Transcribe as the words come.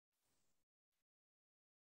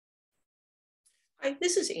Hi,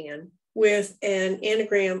 this is Anne with an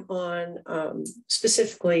anagram on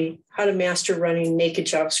specifically how to master running naked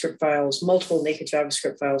JavaScript files, multiple naked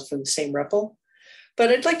JavaScript files from the same REPL. But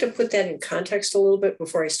I'd like to put that in context a little bit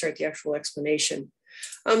before I start the actual explanation.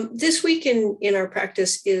 This week in our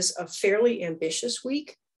practice is a fairly ambitious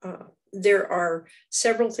week. There are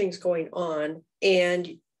several things going on, and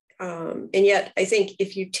yet I think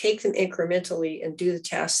if you take them incrementally and do the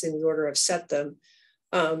tasks in the order I've set them,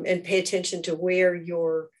 and pay attention to where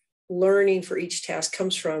your learning for each task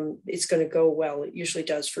comes from, it's going to go well. It usually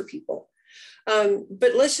does for people.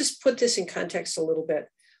 But let's just put this in context a little bit.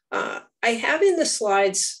 I have in the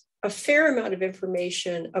slides a fair amount of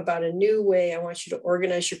information about a new way I want you to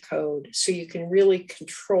organize your code so you can really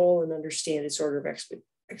control and understand its order of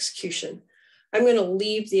execution. I'm going to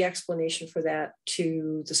leave the explanation for that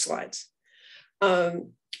to the slides.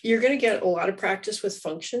 You're going to get a lot of practice with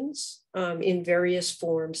functions in various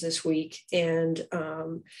forms this week. And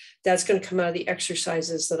that's going to come out of the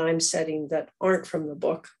exercises that I'm setting that aren't from the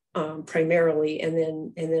book primarily, and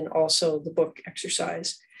then also the book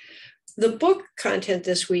exercise. The book content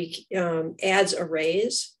this week adds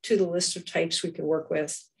arrays to the list of types we can work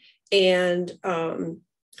with, and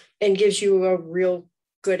gives you a real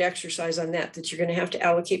good exercise on that you're going to have to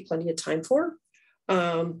allocate plenty of time for.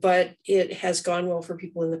 But it has gone well for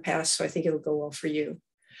people in the past, so I think it'll go well for you.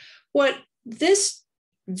 What this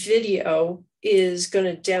video is going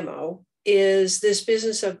to demo is this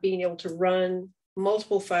business of being able to run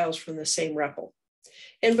multiple files from the same REPL.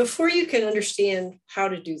 And before you can understand how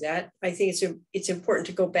to do that, I think it's important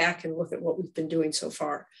to go back and look at what we've been doing so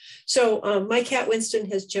far. So my cat Winston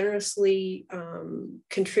has generously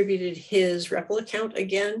contributed his REPL account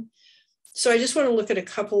again. So I just want to look at a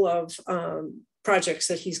couple of projects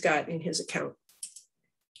that he's got in his account.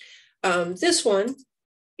 This one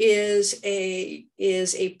is a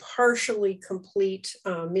partially complete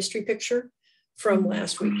mystery picture from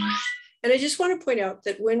last week. And I just want to point out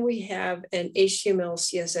that when we have an HTML,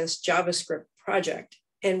 CSS, JavaScript project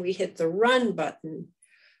and we hit the run button,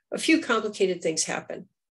 a few complicated things happen.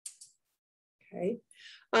 Okay.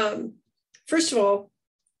 First of all,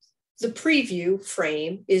 the preview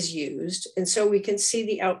frame is used, and so we can see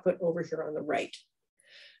the output over here on the right.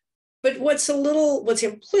 But what's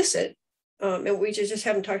implicit, and we just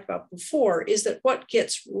haven't talked about before, is that what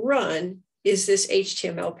gets run is this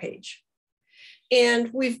HTML page. And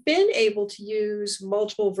we've been able to use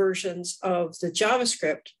multiple versions of the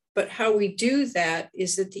JavaScript, but how we do that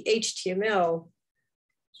is that the HTML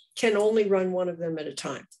can only run one of them at a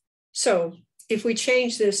time. So if we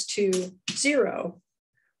change this to 0,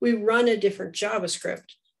 we run a different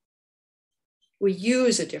JavaScript. We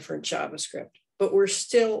use a different JavaScript, but we're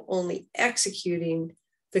still only executing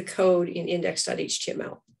the code in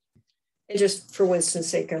index.html. And just for Winston's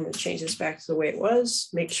sake, I'm going to change this back to the way it was,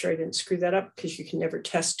 make sure I didn't screw that up because you can never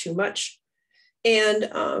test too much.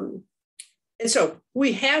 And so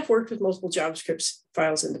we have worked with multiple JavaScript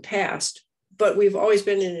files in the past, but we've always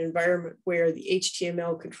been in an environment where the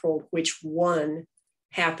HTML controlled which one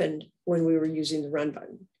happened when we were using the run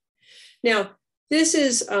button. Now, this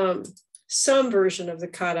is some version of the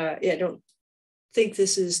kata. I don't think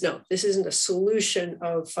this isn't a solution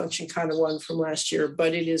of function kata 1 from last year,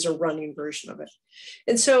 but it is a running version of it.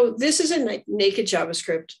 And so this is a naked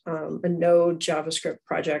JavaScript, a node JavaScript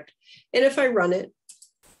project. And if I run it,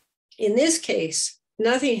 in this case,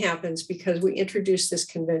 nothing happens because we introduced this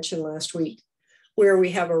convention last week where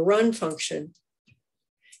we have a run function.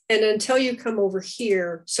 And until you come over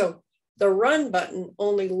here, so the run button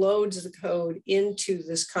only loads the code into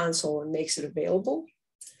this console and makes it available.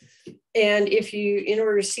 And in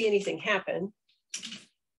order to see anything happen,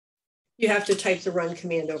 you have to type the run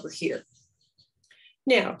command over here.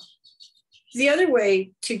 Now, the other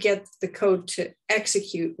way to get the code to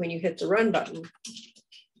execute when you hit the run button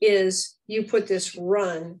is you put this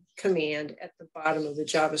run command at the bottom of the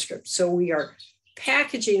JavaScript. So we are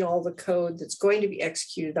packaging all the code that's going to be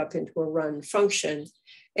executed up into a run function.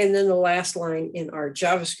 And then the last line in our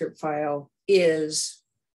JavaScript file is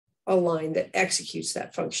a line that executes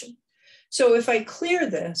that function. So if I clear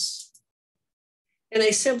this and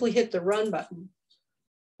I simply hit the run button,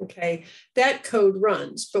 okay, that code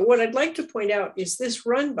runs. But what I'd like to point out is this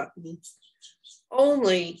run button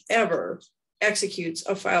only ever executes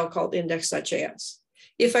a file called index.js.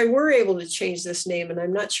 If I were able to change this name, and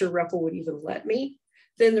I'm not sure REPL would even let me,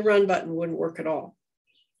 then the run button wouldn't work at all.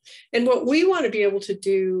 And what we want to be able to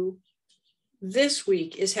do this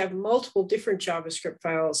week is have multiple different JavaScript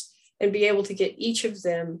files and be able to get each of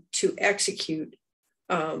them to execute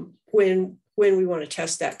when we want to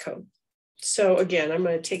test that code. So again, I'm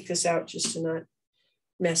going to take this out just to not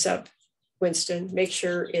mess up Winston, make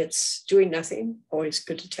sure it's doing nothing, always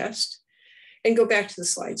good to test, and go back to the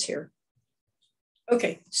slides here.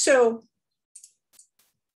 Okay, so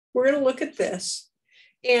we're going to look at this,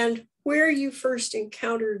 and where you first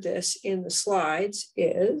encountered this in the slides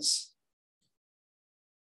is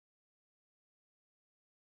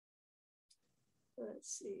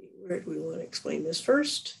let's see, where do we want to explain this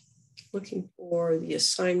first? Looking for the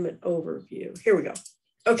assignment overview. Here we go.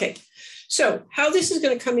 Okay, so how this is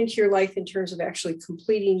going to come into your life in terms of actually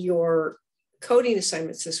completing your coding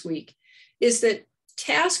assignments this week is that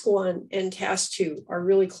task 1 and task 2 are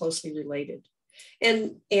really closely related.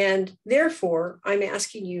 And therefore, I'm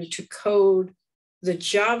asking you to code the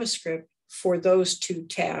JavaScript for those 2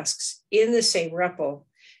 tasks in the same REPL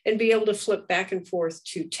and be able to flip back and forth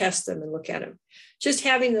to test them and look at them. Just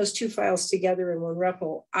having those 2 files together in one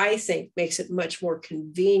REPL, I think, makes it much more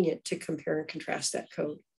convenient to compare and contrast that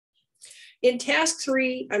code. In task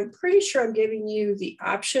 3, I'm pretty sure I'm giving you the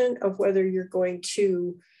option of whether you're going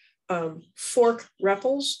to fork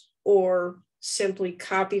REPLs or simply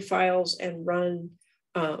copy files and run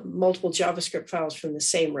multiple JavaScript files from the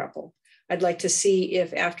same REPL. I'd like to see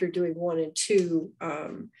if after doing 1 and 2,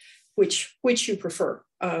 which you prefer.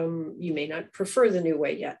 You may not prefer the new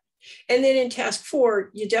way yet. And then in task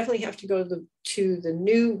 4, you definitely have to go to the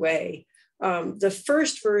new way. The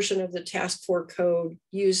first version of the task 4 code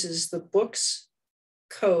uses the books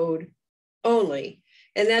code only,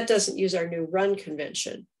 and that doesn't use our new run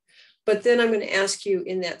convention. But then I'm going to ask you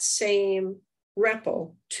in that same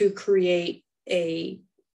REPL to create a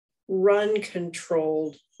run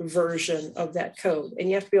controlled version of that code. And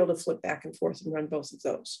you have to be able to flip back and forth and run both of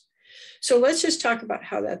those. So let's just talk about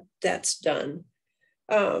how that's done.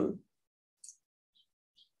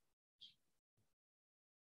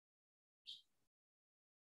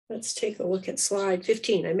 Let's take a look at slide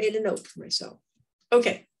 15. I made a note for myself.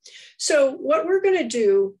 Okay, so what we're going to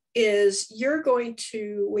do is you're going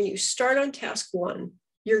to, when you start on task 1,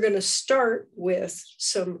 you're going to start with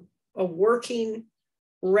a working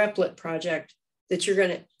replit project that you're going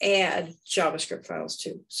to add JavaScript files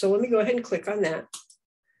to. So let me go ahead and click on that.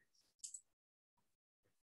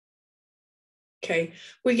 Okay,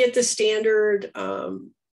 we get the standard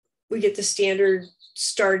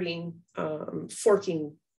starting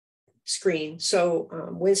forking screen. So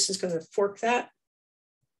Winston's going to fork that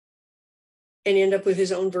and end up with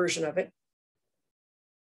his own version of it.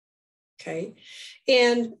 Okay,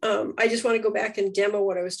 and I just want to go back and demo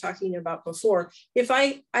what I was talking about before. If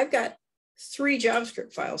I've got 3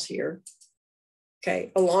 JavaScript files here,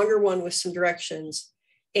 okay, a longer one with some directions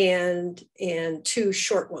and 2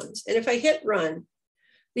 short ones. And if I hit run,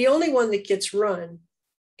 the only one that gets run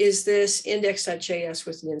is this index.js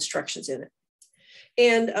with the instructions in it.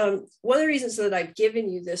 And one of the reasons that I've given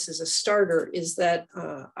you this as a starter is that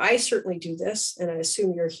I certainly do this, and I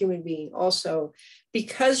assume you're a human being also,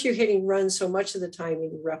 because you're hitting run so much of the time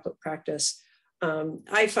in your replit practice.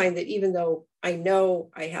 I find that even though I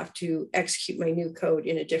know I have to execute my new code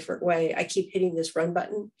in a different way, I keep hitting this run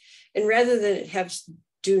button. And rather than it have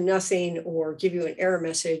do nothing or give you an error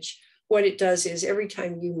message, what it does is every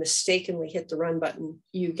time you mistakenly hit the run button,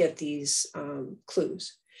 you get these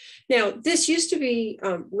clues. Now, this used to be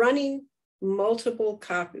running multiple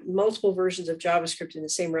versions of JavaScript in the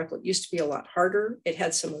same replit used to be a lot harder. It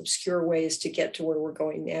had some obscure ways to get to where we're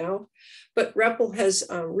going now. But REPL has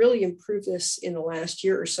really improved this in the last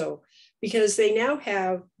year or so, because they now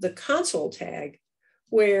have the console tag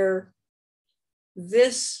where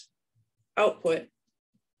this output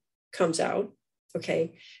comes out,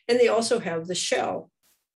 okay? And they also have the shell,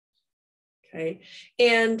 okay?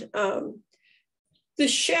 And the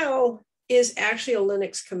shell is actually a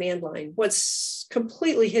Linux command line. What's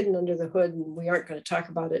completely hidden under the hood, and we aren't going to talk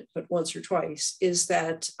about it but once or twice, is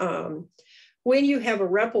that when you have a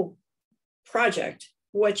REPL project,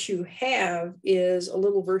 what you have is a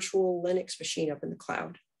little virtual Linux machine up in the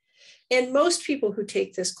cloud. And most people who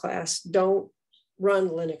take this class don't run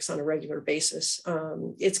Linux on a regular basis.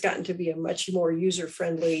 It's gotten to be a much more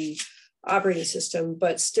user-friendly operating system,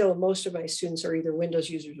 but still most of my students are either Windows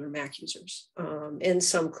users or Mac users, and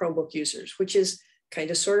some Chromebook users, which is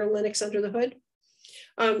kind of sort of Linux under the hood.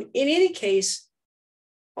 In any case,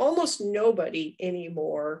 almost nobody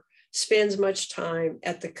anymore spends much time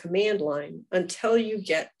at the command line until you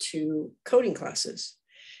get to coding classes.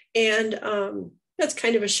 And that's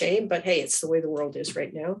kind of a shame, but hey, it's the way the world is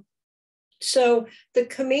right now. So the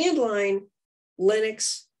command line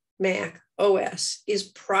Linux, Mac, OS is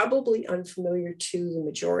probably unfamiliar to the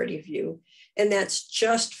majority of you, and that's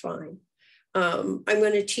just fine. I'm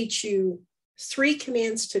going to teach you 3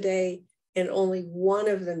 commands today, and only one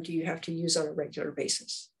of them do you have to use on a regular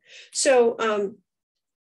basis. So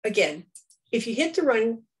again, if you hit the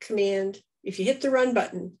run command, if you hit the run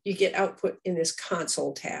button, you get output in this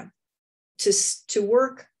console tab. To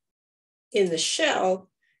work in the shell,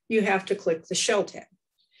 you have to click the shell tab.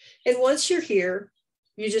 And once you're here,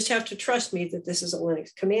 you just have to trust me that this is a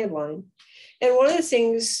Linux command line. And one of the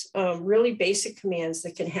things, really basic commands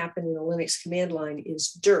that can happen in a Linux command line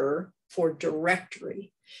is dir for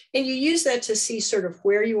directory. And you use that to see sort of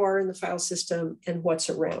where you are in the file system and what's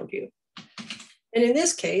around you. And in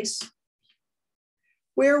this case,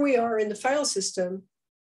 where we are in the file system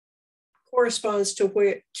corresponds to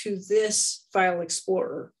this file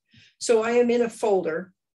explorer. So I am in a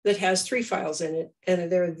folder that has 3 files in it,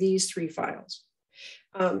 and there are these 3 files.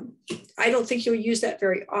 I don't think you'll use that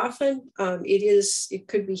very often. It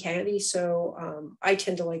could be handy, so I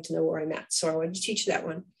tend to like to know where I'm at. So I wanted to teach that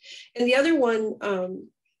one. And the other one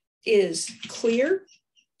is clear.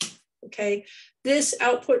 Okay, this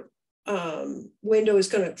output window is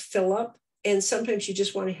going to fill up, and sometimes you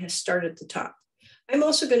just want to start at the top. I'm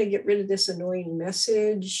also going to get rid of this annoying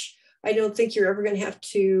message. I don't think you're ever going to have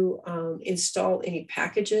to install any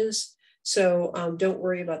packages, so don't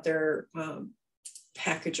worry about their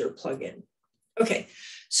packager plugin. Okay,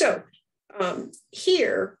 so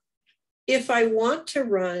here, if I want to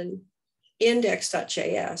run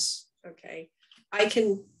index.js, okay, I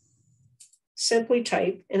can simply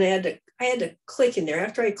type, and I had to click in there.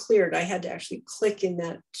 After I cleared, I had to actually click in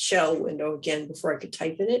that shell window again before I could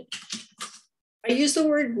type in it. I use the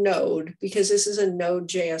word node because this is a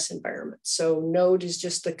node.js environment. So node is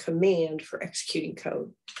just the command for executing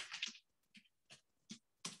code.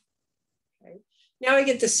 Okay. Now I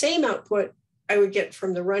get the same output I would get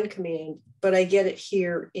from the run command, but I get it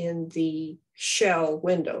here in the shell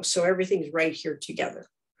window. So everything's right here together.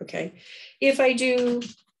 Okay. If I do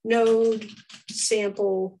node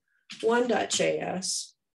sample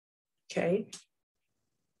 1.js, okay,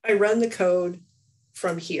 I run the code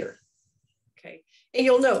from here. Okay, and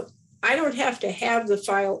you'll note I don't have to have the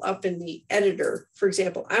file up in the editor. For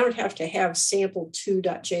example, I don't have to have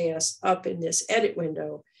sample2.js up in this edit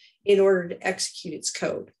window in order to execute its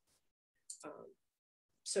code.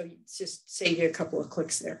 So you just save you a couple of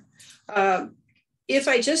clicks there. If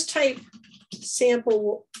I just type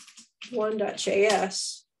sample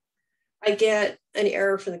 1.js, I get an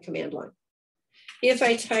error from the command line. If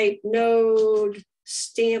I type node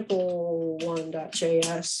sample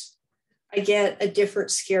 1.js, I get a different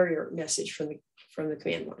scarier message from the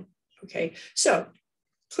command line. Okay, so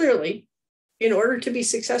clearly, in order to be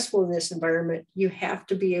successful in this environment, you have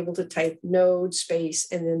to be able to type node space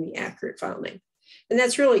and then the accurate file name. And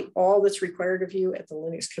that's really all that's required of you at the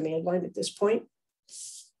Linux command line at this point.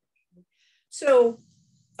 So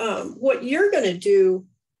what you're going to do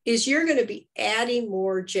is you're going to be adding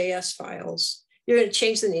more JS files. You're going to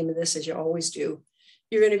change the name of this as you always do.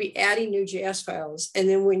 You're going to be adding new JS files. And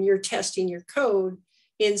then when you're testing your code,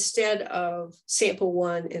 instead of sample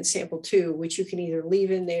 1 and sample 2, which you can either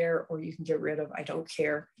leave in there or you can get rid of, I don't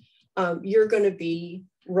care, you're going to be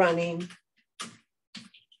running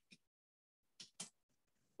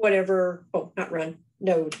whatever, oh, not run,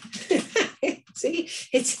 node. See,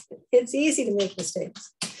 it's easy to make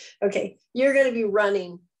mistakes. Okay, you're going to be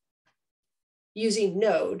running using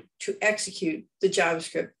node to execute the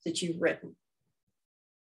JavaScript that you've written.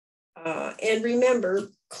 And remember,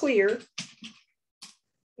 clear,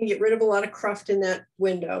 you get rid of a lot of cruft in that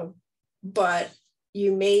window, but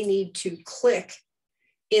you may need to click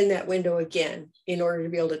in that window again in order to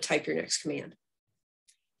be able to type your next command.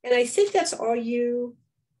 And I think that's all you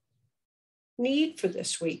need for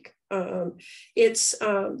this week.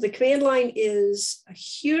 The command line is a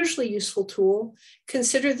hugely useful tool.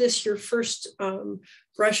 Consider this your first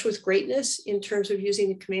brush with greatness in terms of using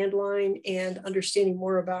the command line and understanding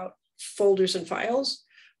more about folders and files.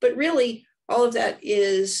 But really, all of that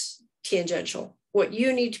is tangential. What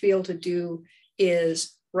you need to be able to do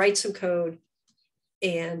is write some code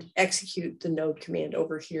and execute the node command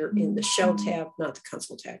over here in the shell tab, not the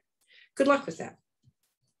console tab. Good luck with that.